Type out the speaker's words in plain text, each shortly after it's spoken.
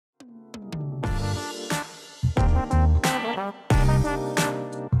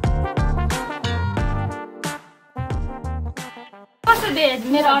They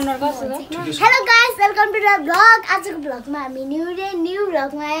मेरो अनुहार कस्तो छ hello guys welcome to the blog आजको ब्लगमा हामी न्यू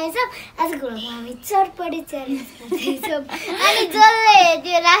ब्लगमा आएछौँ आजको ब्लगमा हामी चटपटी च्यालेन्ज गर्दैछौँ अनि जसले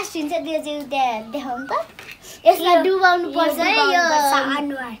त्यो लास्ट हुन्छ त्यो चाहिँ त्यहाँ देखाउँ त यसलाई डुबाउनु पर्छ है यो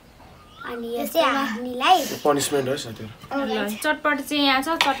अनुहार अनि यो चाहिँ हामीलाई पनिशमेन्ट हो साथीहरु ल चटपटी चाहिँ यहाँ छ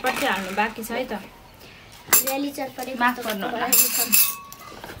चटपटी हाल्नु बाँकी छ है त रेली चटपटी माफ गर्नु होला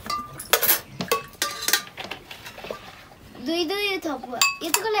दुई थप यो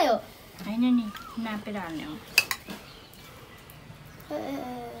चाहिँ कसलाई हो हैन नि नापेर हाल्ने हो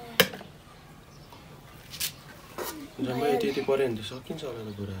जम्मै यति परे नि त सकिन्छ होला त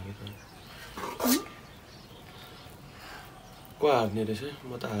बुढाको त को हार्ने रहेछ म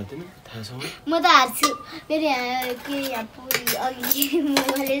त हार्दिनँ थाहा छ म त हार्छु मेरो यहाँ के यहाँ पुरी अघि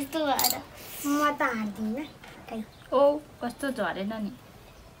मोबाइल यस्तो भएर म त हार्दिनँ ओ कस्तो झरेन नि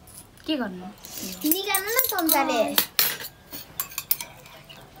के गर्नु निकाल्नु न चम्चाले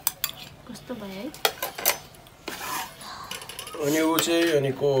कस्तो भयो है अनि ऊ चाहिँ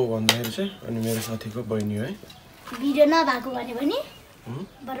अनि को भन्दाखेरि चाहिँ अनि मेरो साथीको बहिनी हो है भिडियो नभएको भने पनि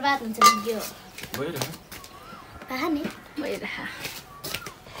बर्बाद हुन्छ भिडियो भइरहेको नि भइरहा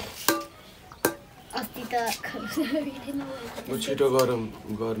अस्ति त छिटो गरम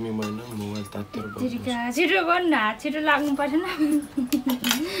गर्मी महिना मोबाइल तातेर छिटो गर्नु न छिटो लाग्नु परेन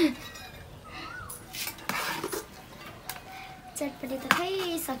चटपटी त खै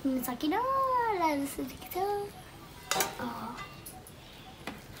सक्नु सकिन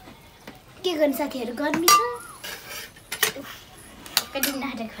के गर्नु साथीहरू गर्मी छ कति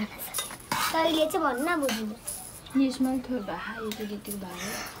नाटक गर्न सक्छ तैँले चाहिँ भन्नु न बुझ्नु यसमा थोर भयो यति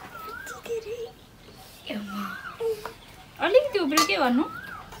भयो अलिकति उब्रियो के गर्नु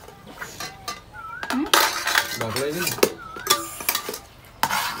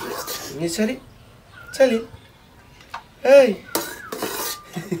निसरी चली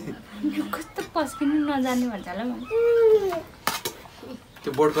कस्तो पस्किनु नजाने भन्छ होला म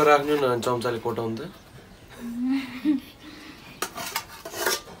त्यो बोर्डको राख्नु न चम्चाले कोटाउनु त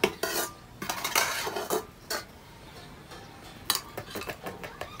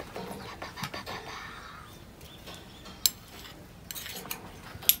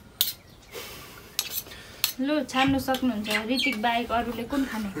लु छान्नु सक्नुहुन्छ ऋतिक बाहेक अरूले कुन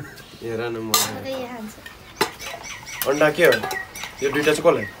खाने हेर न म यहाँ खान्छ अन्डा के हो यो दुईटा चाहिँ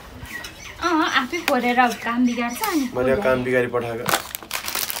कसलाई आफै खोरेर काम बिगार्छ अनि मैले काम बिगारी पठाएको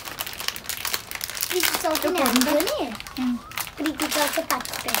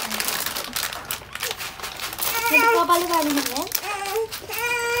कपाले पानी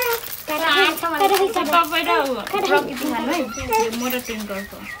तपाईँ र प्रकृति खानु है म र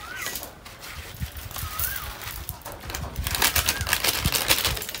टिङ्करको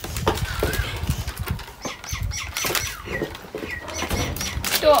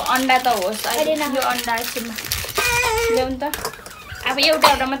त्यो अन्डा त होस् अहिले यो अन्डा एकछिनमा ल्याउनु त अब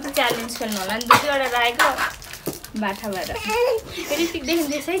एउटा मात्रै च्यालेन्ज खेल्नु होला नि दुईवटा राखेको बाठा भएर ऋतिक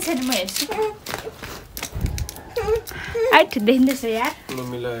देखिँदैछै छैन म हेर्छु आइट देखिँदैछ यार ल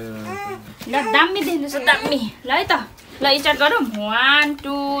मिलाएर ल दामी देखिँदैछ दामी ल है त ल स्टार्ट गरौँ 1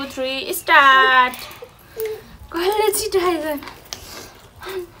 2 3 स्टार्ट कहिले छिटो आइज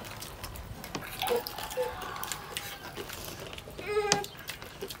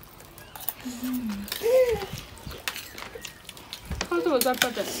कस्तो हो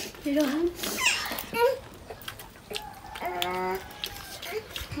चटपट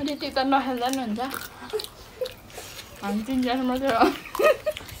ऋतिक त नखेल्दा नि हुन्छ हामी तिनजना मात्रै हो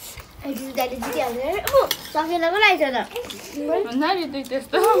सकेर पो लाग्छ त भन्दा ऋतिक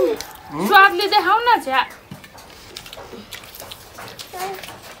त्यस्तो स्वादले देखाउ न छ्या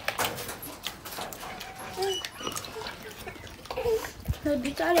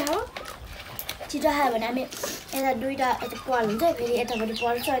बिचारे हो छिटो खायो भने हामी यता दुईवटा यता पल हुन्छ फेरि यतापट्टि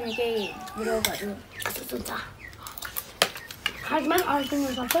पर्छ अनि केही रोगहरू हुन्छ खासमा पनि अल्टिनु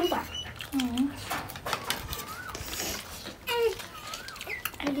सक्छ नि त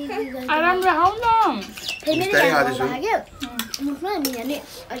राम्रो खाऊ न फेरि मेरो लाग्यो मुखमा अनि यहाँ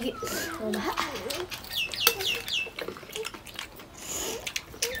अघि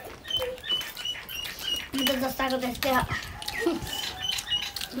म त जस्ताको त्यस्तै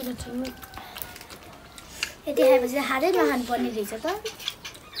यति खाएपछि हारै नखानु पर्ने रहेछ त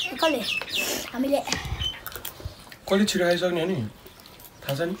कसले हामीले कसले छिटो खाइसक्ने हो नि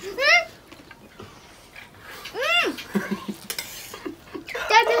थाहा छ नि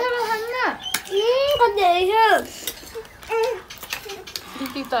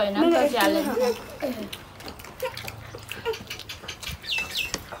ऋतिक त होइन नि त च्यालेन्ज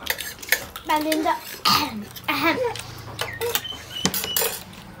बालिन्छ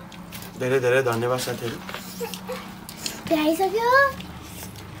धेरै धेरै धन्यवाद साथीहरु भ्याइसक्यो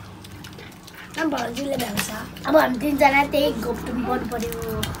अब भाउजूले भ्याउँछ अब हामी तीनजना त्यही घोप्टुम बन्नु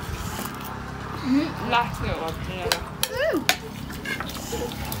पर्यो लास्टमा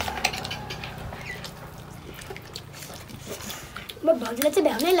म भाउजूले चाहिँ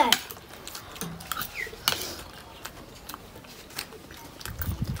भ्याउनै लाग्यो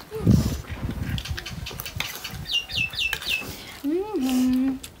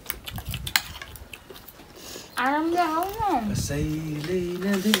आरामले आऊ न कसैले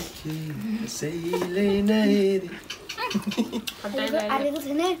नदेखे कसैले नहेरी आलेको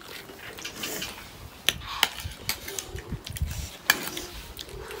छैन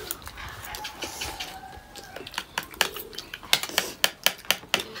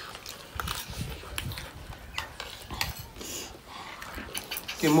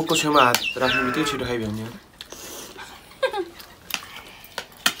त्यो मुखको छेउमा हात राख्नु बित्तिकै छिटो खाइभ्याउने हो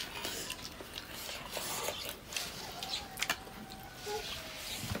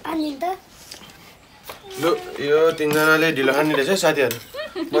ल यो तीनजनाले ढिलो खाने रहेछ साथीहरु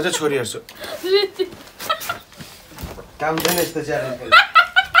म चाहिँ छोरी हेर्छु काम छैन यस्तो च्यालेन्ज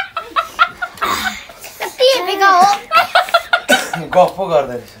गफ पो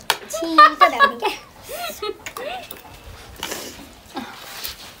गर्दै रहेछ छिटो ल्याउने क्या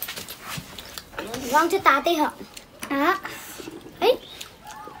रङ चाहिँ तातै छ है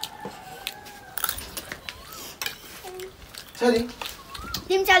सरी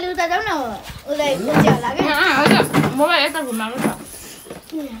तिमी चालु उता जाऊ न उसलाई खोज्यो होला क्या मलाई यता घुमाउनु छ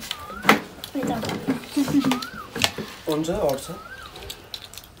हुन्छ अट्छ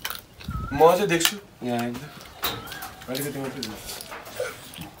म चाहिँ देख्छु यहाँ आइन्छ अलिकति मात्रै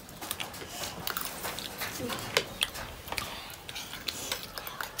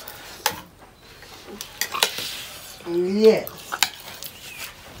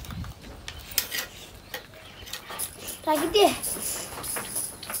राखिदिए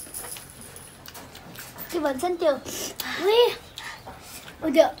के भन्छ नि त्यो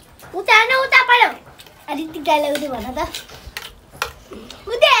उयो उता हेर्न उता पऱ्यो अलिक टिकाले उयो भन त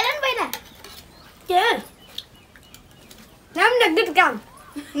उता हेर नि पहिला के राम्रो गुड काम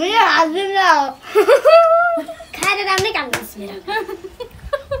मेरो हस्बेन्ड खाएर राम्रै काम गर्छु मेरो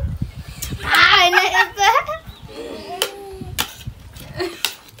होइन यस्तो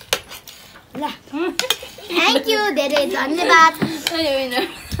ल थ्याङ्क यू धेरै धन्यवाद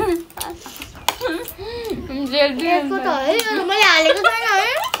यसको त है मैले हालेको छैन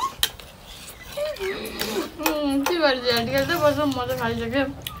है तिमीहरू झ्याल खेल्दै बस्छौ म चाहिँ खाइसक्यो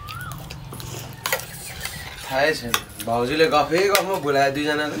थाहै छैन भाउजूले गफै गफमा भुलायो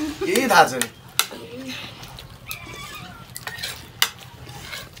दुईजनालाई केही थाहा छैन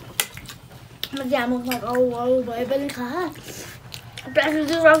जामुमा औ भए पनि खा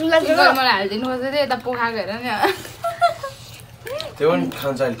मलाई हालिदिनु खोज्दै थियो यता पोखाएको हेर नि त्यो पनि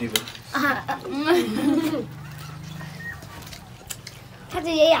खान्छ अहिले टिपो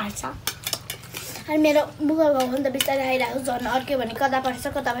खाँदै यही हाल्छ अनि मेरो बुगा गाउँ नि त बिस्तारै आइरहेको झन् अर्क्यो भने कता पर्छ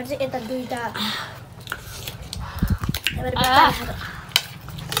यता दुईवटा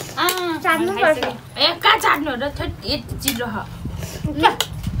चाट्नुपर्छ ए कहाँ चाट्नु र यति चिरो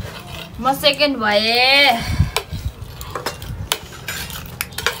म सेकेन्ड भएँ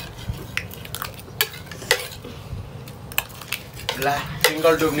ला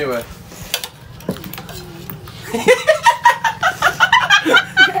सिङ्गल डुब्ने भयो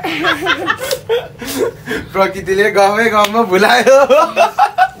प्रकृतिले गफै गफमा भुलायो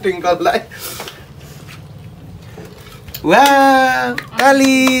टिङ्कललाई वा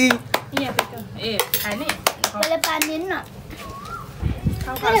काली ए खाने पहिला पानी दिनु न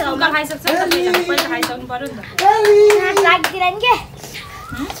खाइसक्छ पहिला खाइसक्नु पर्यो नि त लाग्दिएर नि के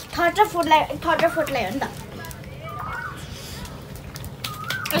थर्ड र फोर्थलाई हो नि त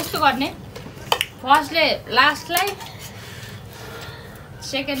यस्तो गर्ने फर्स्टले लास्टलाई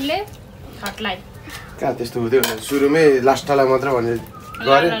सेकेन्डले थर्डलाई कहाँ त्यस्तो हुँदै हुन्छ सुरुमै लास्टलाई मात्र भने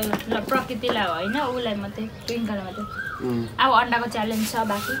गरे ल प्रकृतिलाई होइन उसलाई मात्रै ट्विङ्कललाई मात्रै अब अन्डाको च्यालेन्ज छ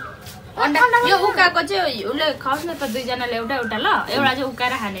बाँकी अन्डा यो उकाएको चाहिँ उसले खाओस् न त दुईजनाले एउटा एउटा ल एउटा चाहिँ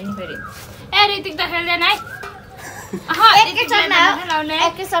उकाएर खाने नि फेरि ए ऋतिक त खेल्दैन है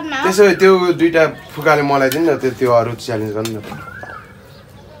त्यसो भए त्यो दुईटा फुकाले मलाई दिनु न त्यो अरू च्यालेन्ज गर्नु न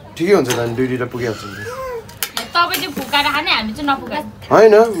ठिकै हुन्छ त दुईटा पुगिहाल्छ तपाईँ चाहिँ फुकाएर खाने हामी चाहिँ नफुकाने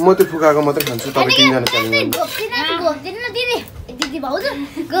होइन म त्यो फुकाएको मात्रै खान्छु तपाईँ तीनजना च्यालेन्ज दिदी भाउजू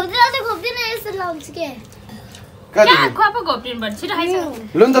यस्तो लाउँछ के खोप घोप्टिनु पर्छ छिटो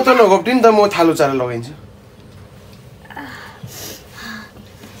खाइसक्यो लु नि त नघोप्टिनु त म थालो चारो लगाइदिन्छु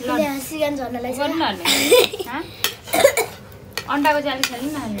सिगान झर्नलाई अन्डाको च्यालेन्ज खेल्नु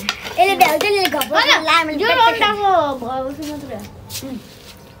न हामी यसले भ्याउटेले घप्पो लामले यो अन्डाको भयो मात्र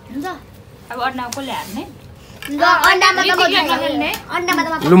हुन्छ अब अन्डाको कसले हार्ने ल अन्डामा त म खेल्ने अन्डामा त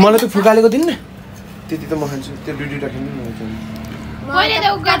म लु मलाई त फुकालेको दिन न त्यति त म खान्छु त्यो दुईटा खेल्नु न पहिले त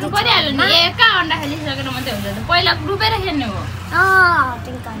उगार्नु परिहाल्यो नि एका अन्डा खेलिसकेर मात्रै हुन्छ त पहिला डुबेर खेल्ने हो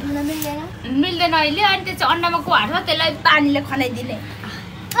मिल्दैन अहिले अनि त्यो चाहिँ अन्डामा को हार्छ त्यसलाई पानीले खनाइदिने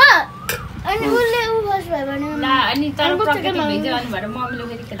अनि उसले उ फर्स्ट भयो भने ल अनि तर प्रकृति भिज्यो अनि भएर मम्मीले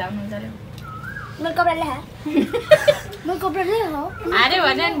फेरि खेलाउनु हुन्छ अरे म कपडा ल्याए म कपडा ल्याए हो हार्यो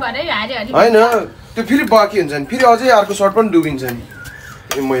भने नि भरे हार्यो अनि हैन त्यो फेरि बाँकी हुन्छ नि फेरि अझै अर्को सर्ट पनि डुबिन्छ नि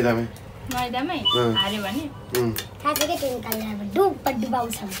यो मैदामै हार्यो भने थाहा छ के ट्विङ्कलले अब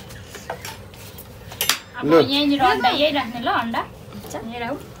डुबाउँछ अब यहीँनिर अन्डा यही राख्ने ल अन्डा यही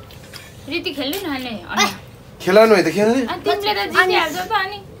राखौ रीति खेल्नु न अनि अन्डा खेलाउनु है त खेल्ने तिमीले त जितिहाल्छ त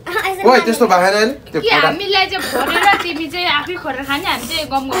अनि ओइ त्यस्तो भएन नि त्यो के हामीलाई चाहिँ फोरेर तिमी चाहिँ आफै खोरेर खाने हामी चाहिँ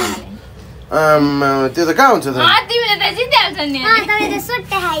गम खाने त्यो त कहाँ हुन्छ त तिमीले त जितिहाल्छ नि तपाईले त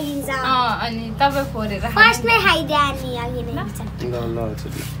सुट्टे खाइदिन्छ अनि तपाईँ फोरेर फर्स्टमै खाइदिए अनि अघि नै ल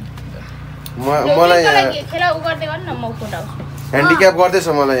मलाई खेला उ गर्दै गर्नु न म फोटाउँछु ह्यान्डिक्याप गर्दैछ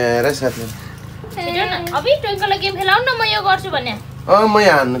मलाई यहाँ हेर साथी अब ट्विङ्कललाई गेम खेलाउनु न म यो गर्छु भने म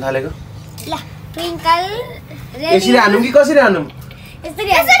यहाँ हान्नु थालेको ल ट्विङ्कल यसरी हान्नु कि कसरी हान्नु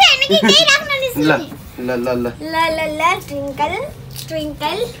यसरी हान्नु कि केही राख्नु नि ल ल ल ल ल ल ल ट्विङ्कल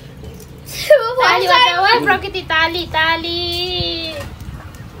ट्विङ्कल ताली बजाऊ है प्रकृति ताली ताली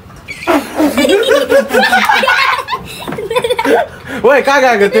ओइ कहाँ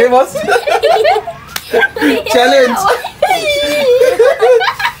गएको त्यही बस च्यालेन्ज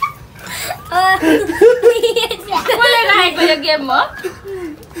कसले राखेको यो गेम हो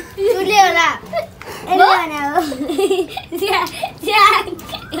उसले होला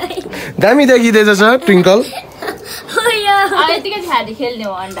दामी देखिँदैछ सर ट्विङ्कल यतिकै छाडी खेल्ने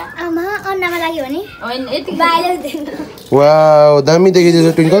हो अन्डा आमा अन्डामा लाग्यो भने होइन यति वाउ दामी देखिँदैछ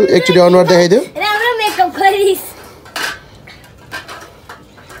ट्विङ्कल एकचोटि अनुहार देखाइदियो राम्रो मेकअप गरिस्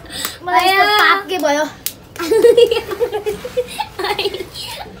पाप के भयो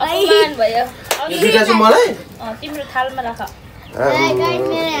अपमान भयो यो दुईटा चाहिँ मलाई तिम्रो थालमा राख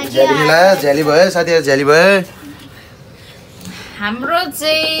झ्याली खेलायो झ्याली भयो साथीहरू झ्याली भयो हाम्रो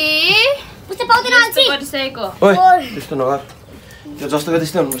चाहिँ गरिसकेको ओइ त्यस्तो नगर त्यो जस्तोको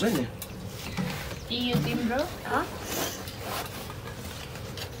त्यस्तै हुनुपर्छ नि यो तिम्रो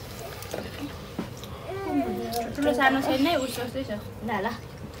ठुलो सानो छैन है उस जस्तै छ ल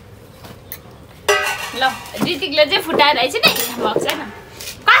ल ऋतिकले चाहिँ फुटाएर आइछ नि भएको छैन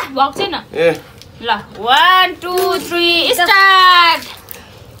कहाँ भएको छैन ए ल 1 2 3 स्टार्ट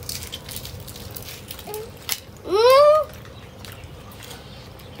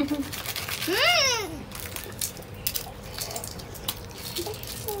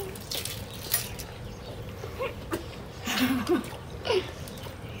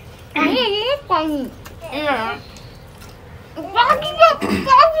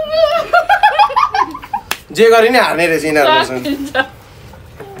जे गरे नि हार्ने रहेछ यिनीहरू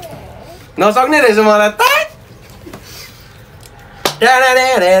नसक्ने रहेछ मलाई त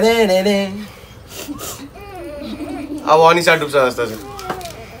अब अनिसा डुब्छ जस्तो छ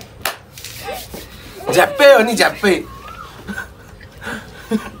झ्याप्पै हो नि झ्याप्पै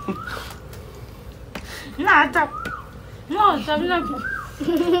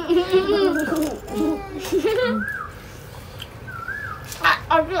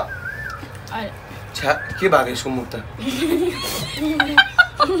के भएको यसको मुख त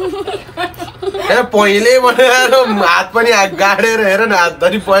पहिले बनाएर हात पनि गाडेर हेर न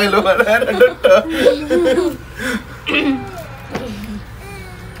हातधरि पहिलो बनाएर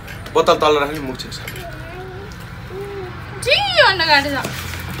बोतल तल राख्ने मुख छ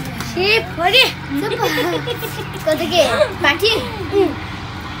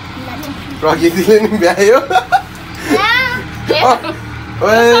प्रकृतिले नि भ्यायो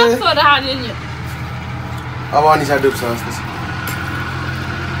अब अनिसा डुब्छ जस्तो छ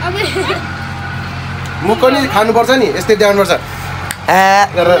मुख नि खानुपर्छ नि यस्तै ड्याउनुपर्छ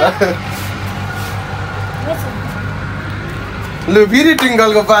लु फेरि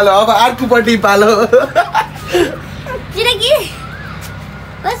ट्विङ्कलको पालो अब अर्कोपट्टि पालो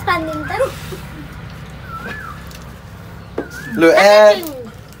लु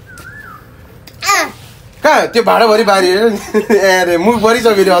कहाँ त्यो भाँडाभरि बारी अरे मुख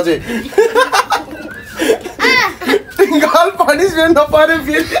भरिसक्यो अझै ट्विङ्कल पनिसमेन्ट नपर्यो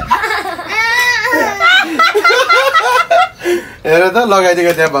फेरि हेर त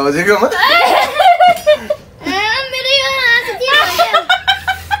लगाइदिएको त्यहाँ भाउजूकोमा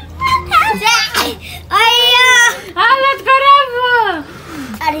हालत खराब भयो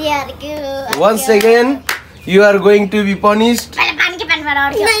once again you are going to be punished. पानी के पानी भरा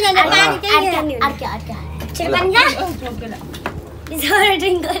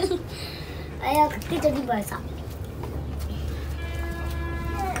ट्विङ्कल आयो कतिचोटि भएछ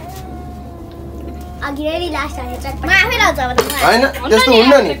अघि रेडी लास्ट आयो चटपट म आफै लाउँछु अब हैन त्यस्तो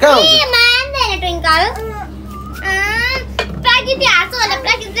हुन्न नि कहाँ हुन्छ मान्दैन ट्विङ्कल प्राकृति हाँसो होला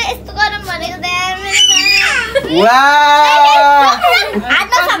प्राकृति यस्तो गरम भनेको त वाह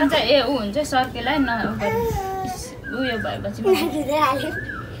हात नसम्छ ए उ हुन्छ सर्केलाई न उयो भएपछि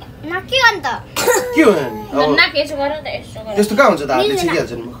नके अन्त के हो नाक यसो गर त यसो गर त्यस्तो कहाँ हुन्छ त हातले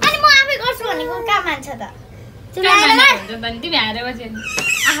छिकिहाल्छ नि अनि म आफै गर्छु भनेको कहाँ मान्छ त तिमी हारेपछि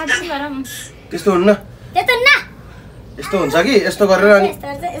आहा चाहिँ गरम त्यस्तो हुन्न त्यस्तो न यस्तो हुन्छ कि यस्तो गरेर अनि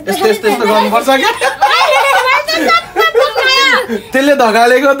यस्तो यस्तो यस्तो गर्नुपर्छ कि त्यसले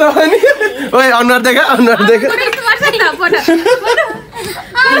धगालेको त अनि ओए अनुहार देखा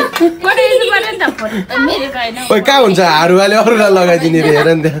ओए कहाँ हुन्छ हारुवाले अरूलाई लगाइदिने रे हेर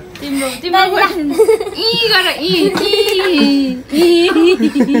नि त्यहाँ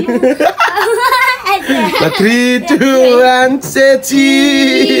Three, two, one, सेची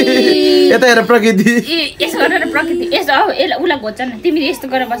यता हेर प्रकृति यसो गरेर प्रकृति यसो आऊ एला उला घोच्छ न तिमीले यस्तो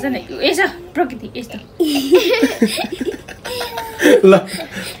गरेर बस्छ न यसो प्रकृति यस्तो ल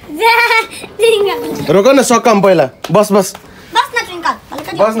रोक न सकम पहिला बस बस बस न ट्विङ्कल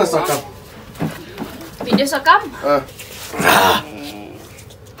बस न सकम भिडियो सकम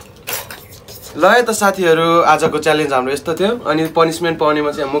ल है त साथीहरु आजको च्यालेन्ज हाम्रो यस्तो थियो अनि पनिशमेन्ट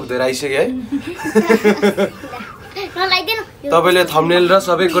पाउनेमा चाहिँ मुख धेरै आइसक्यो है तपाईले थम्बनेल र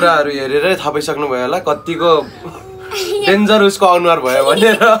सबै कुराहरु हेरेरै थापाइसक्नु भयो होला कतिको डेन्जर उसको अनुहार भयो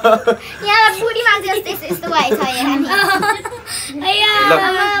भनेर यहाँ बुढी मान्छे जस्तो यस्तो भएछ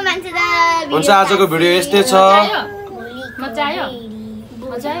यहाँ मान्छे त हुन्छ आजको भिडियो यस्तै छ मजा आयो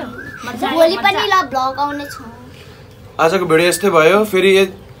भोलि पनि ल ब्लग आउने छ आजको भिडियो यस्तै भयो फेरि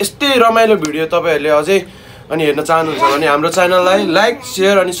यस्तै रमाइलो भिडियो तपाईहरुले अझै अनि हेर्न चाहनुहुन्छ भने हाम्रो च्यानललाई लाइक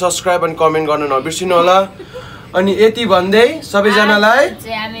शेयर अनि सब्स्क्राइब अनि कमेन्ट गर्न नबिर्सिनु होला अनि यति भन्दै सबैजनालाई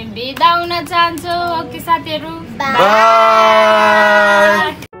हामी बिदा हुन चाहन्छौँ ओके साथीहरु बाइ